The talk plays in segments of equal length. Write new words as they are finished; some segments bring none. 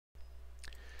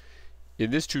In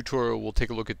this tutorial, we'll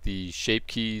take a look at the shape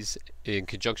keys in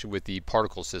conjunction with the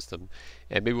particle system,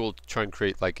 and maybe we'll try and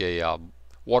create like a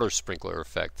water sprinkler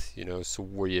effect, so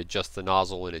where you adjust the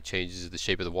nozzle and it changes the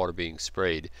shape of the water being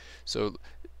sprayed. So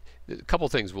a couple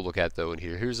things we'll look at though in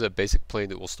here. Here's a basic plane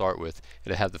that we'll start with,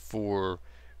 and I have the 4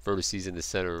 vertices in the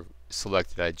center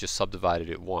selected. I just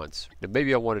subdivided it once. Now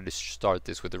maybe I wanted to start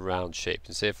this with a round shape,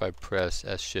 and say if I press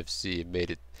S-Shift-Z, it made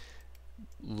it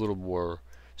a little more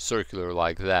circular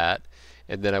like that.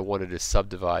 And then I wanted to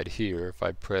subdivide here. If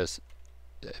I press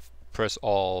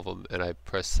all of them and I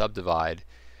press subdivide,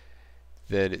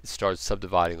 then it starts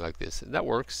subdividing like this, and that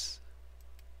works.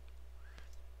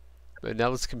 But now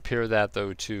let's compare that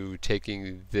though to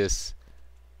taking this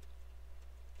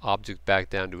object back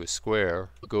down to a square.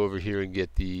 I'll go over here and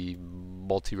get the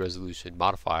multi-resolution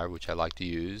modifier, which I like to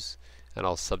use, and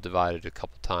I'll subdivide it a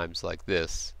couple times like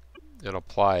this, and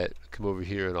apply it. Come over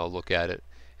here and I'll look at it,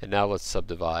 and now let's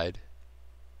subdivide.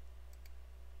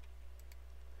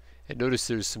 And notice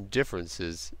there's some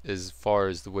differences as far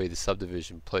as the way the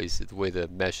subdivision plays, the way the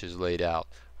mesh is laid out.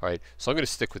 Alright, so I'm going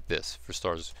to stick with this for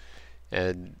starters.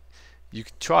 And you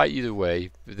can try either way,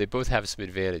 but they both have some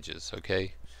advantages,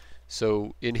 okay?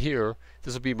 So in here,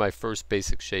 this will be my first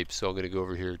basic shape, so I'm going to go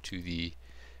over here to the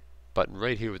button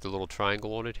right here with the little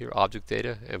triangle on it here, Object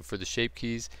Data, and for the shape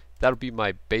keys, that'll be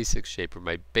my basic shape, or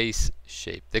my base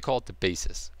shape. They call it the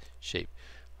basis shape.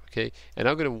 Okay, and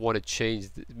I'm going to want to change,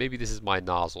 maybe this is my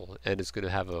nozzle, and it's going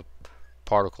to have a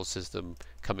particle system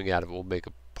coming out of it. We'll make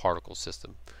a particle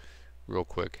system real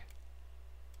quick.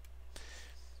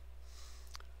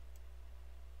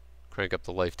 Crank up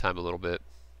the lifetime a little bit.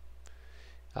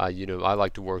 I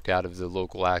like to work out of the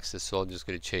local axis, so I'm just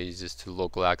going to change this to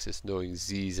local axis, knowing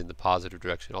Z is in the positive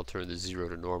direction. I'll turn the 0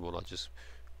 to normal, and I'll just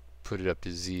put it up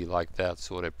to Z like that,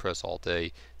 so when I press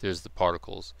Alt-A, there's the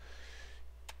particles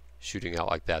shooting out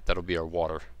like that. That'll be our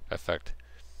water effect.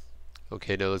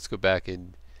 Okay, now let's go back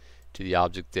in to the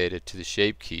object data to the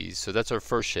shape keys. So that's our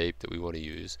first shape that we want to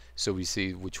use, so we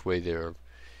see which way the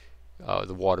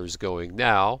water is going.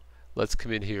 Now let's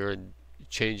come in here and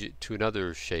change it to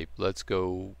another shape. Let's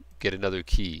go get another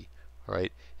key.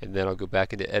 Alright, and then I'll go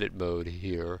back into edit mode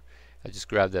here. I just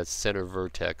grab that center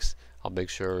vertex. I'll make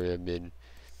sure I'm in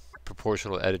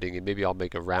proportional editing, and maybe I'll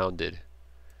make a rounded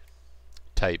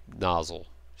type nozzle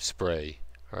spray.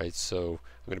 Alright, so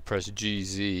I'm going to press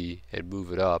GZ and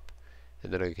move it up,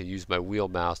 and then I can use my wheel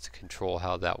mouse to control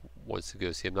how that wants to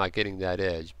go. See, I'm not getting that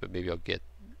edge, but maybe I'll get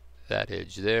that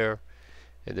edge there,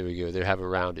 and there we go. They have a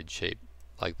rounded shape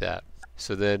like that.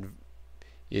 So then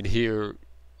in here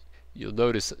you'll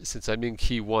notice, since I'm in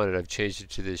key 1 and I've changed it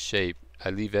to this shape,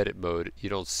 I leave edit mode. You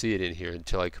don't see it in here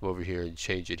until I come over here and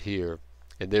change it here,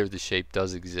 and there the shape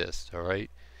does exist.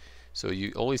 Alright, so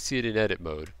you only see it in edit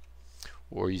mode,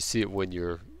 or you see it when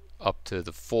you're up to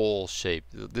the full shape.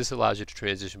 This allows you to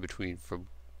transition from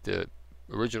the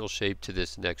original shape to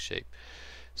this next shape.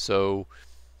 So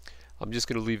I'm just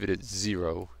going to leave it at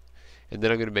 0, and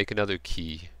then I'm going to make another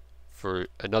key for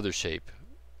another shape,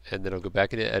 and then I'll go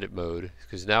back into edit mode,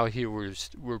 because now here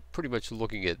we're pretty much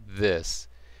looking at this.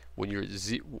 When you're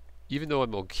even though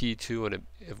I'm on key 2, and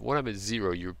when I'm at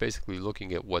 0, you're basically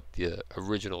looking at what the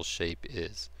original shape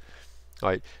is.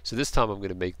 Alright, so this time I'm going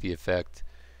to make the effect,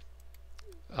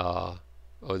 I'll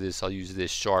use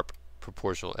this sharp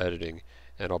proportional editing,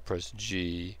 and I'll press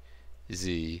G,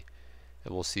 Z,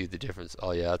 and we'll see the difference.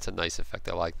 Oh yeah, that's a nice effect.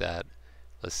 I like that.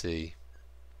 Let's see.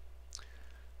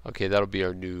 Okay, that'll be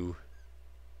our new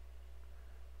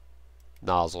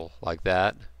nozzle like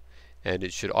that, and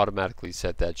it should automatically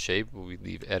set that shape. We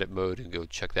leave edit mode and go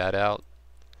check that out.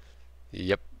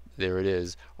 Yep, there it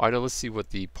is. Alright, now let's see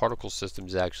what the particle system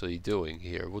is actually doing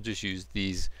here. We'll just use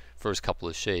these first couple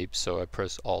of shapes. So I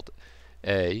press Alt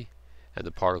A, and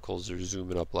the particles are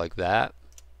zooming up like that.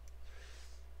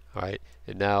 Alright,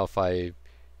 and now if I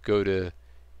go to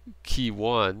key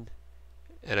 1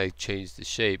 and I change the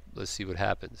shape, let's see what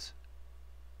happens.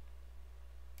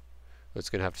 It's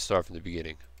going to have to start from the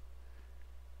beginning.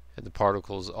 And the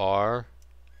particles are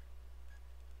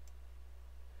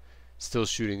still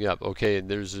shooting up. Okay, and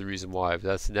there's the reason why.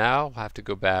 That's now I have to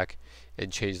go back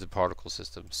and change the particle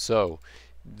system. So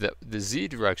the Z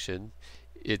direction,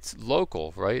 it's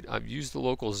local, right? I've used the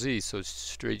local Z, so it's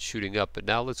straight shooting up. But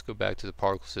now let's go back to the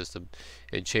particle system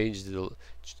and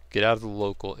get out of the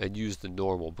local and use the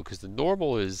normal, because the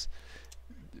normal is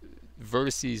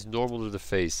vertices normal to the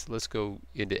face. Let's go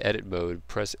into edit mode,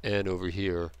 press N over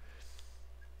here,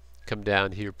 come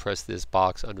down here, press this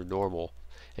box under normal,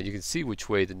 and you can see which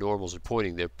way the normals are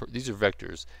pointing. These are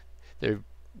vectors. They're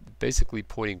basically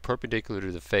pointing perpendicular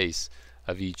to the face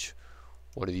of each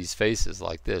one of these faces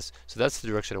like this. So that's the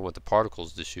direction I want the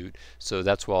particles to shoot. So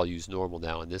that's why I'll use normal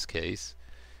now in this case.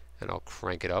 And I'll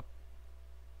crank it up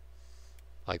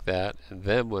like that. And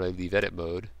then when I leave edit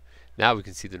mode, now we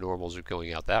can see the normals are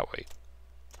going out that way.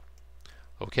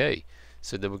 Okay,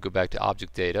 so then we'll go back to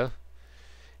object data.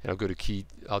 And I'll go to key,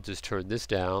 I'll just turn this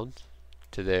down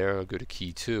to there. I'll go to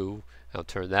key 2. I'll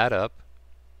turn that up.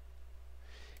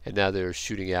 And now they're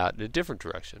shooting out in a different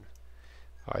direction.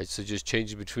 Alright, so just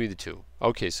changing between the two.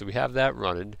 Okay, so we have that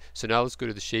running. So now let's go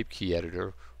to the shape key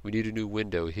editor. We need a new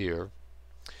window here.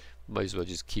 Might as well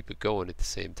just keep it going at the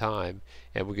same time.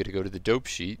 And we're going to go to the dope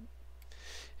sheet.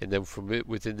 And then from it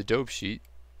within the dope sheet,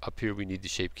 up here we need the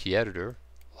shape key editor,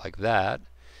 like that.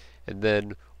 And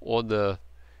then on the,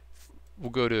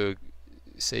 we'll go to,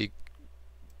 say,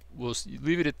 we'll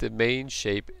leave it at the main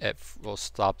shape at, we'll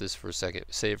stop this for a second.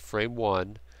 Say at frame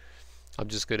 1, I'm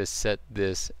just going to set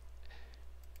this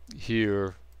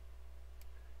here.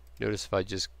 Notice if I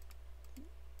just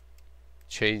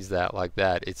change that like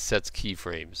that, it sets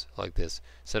keyframes like this.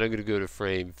 So then I'm going to go to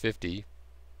frame 50.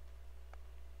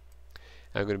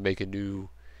 I'm going to make a new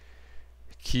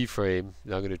keyframe.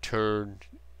 Now I'm going to turn,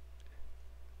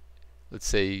 let's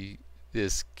say,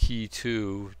 this key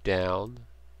 2 down,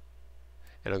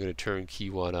 and I'm going to turn key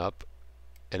 1 up,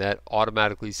 and that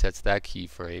automatically sets that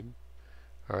keyframe.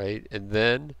 Alright, and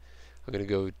then I'm going to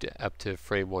go up to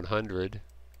frame 100.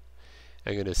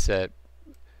 I'm going to set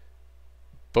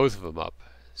both of them up.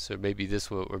 So maybe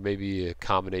this one, or maybe a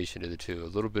combination of the two. A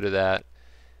little bit of that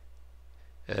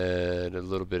and a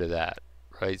little bit of that.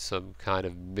 Right? So I'm kind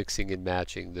of mixing and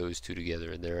matching those two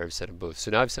together, and there I've set them both.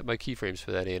 So now I've set my keyframes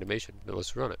for that animation. Now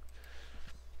let's run it.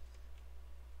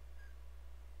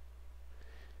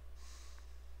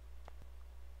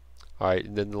 Alright,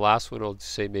 and then the last one I'll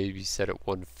say maybe set at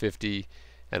 150,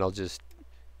 and I'll just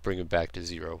bring it back to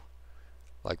 0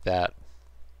 like that.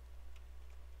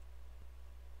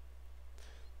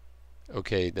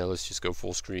 Okay, now let's just go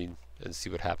full screen and see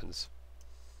what happens.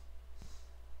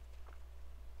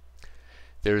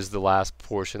 There's the last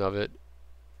portion of it.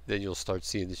 Then you'll start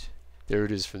seeing this. There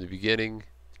it is from the beginning,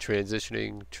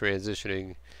 transitioning,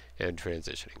 transitioning, and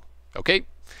transitioning. Okay?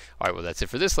 Alright, well that's it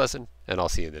for this lesson, and I'll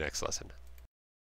see you in the next lesson.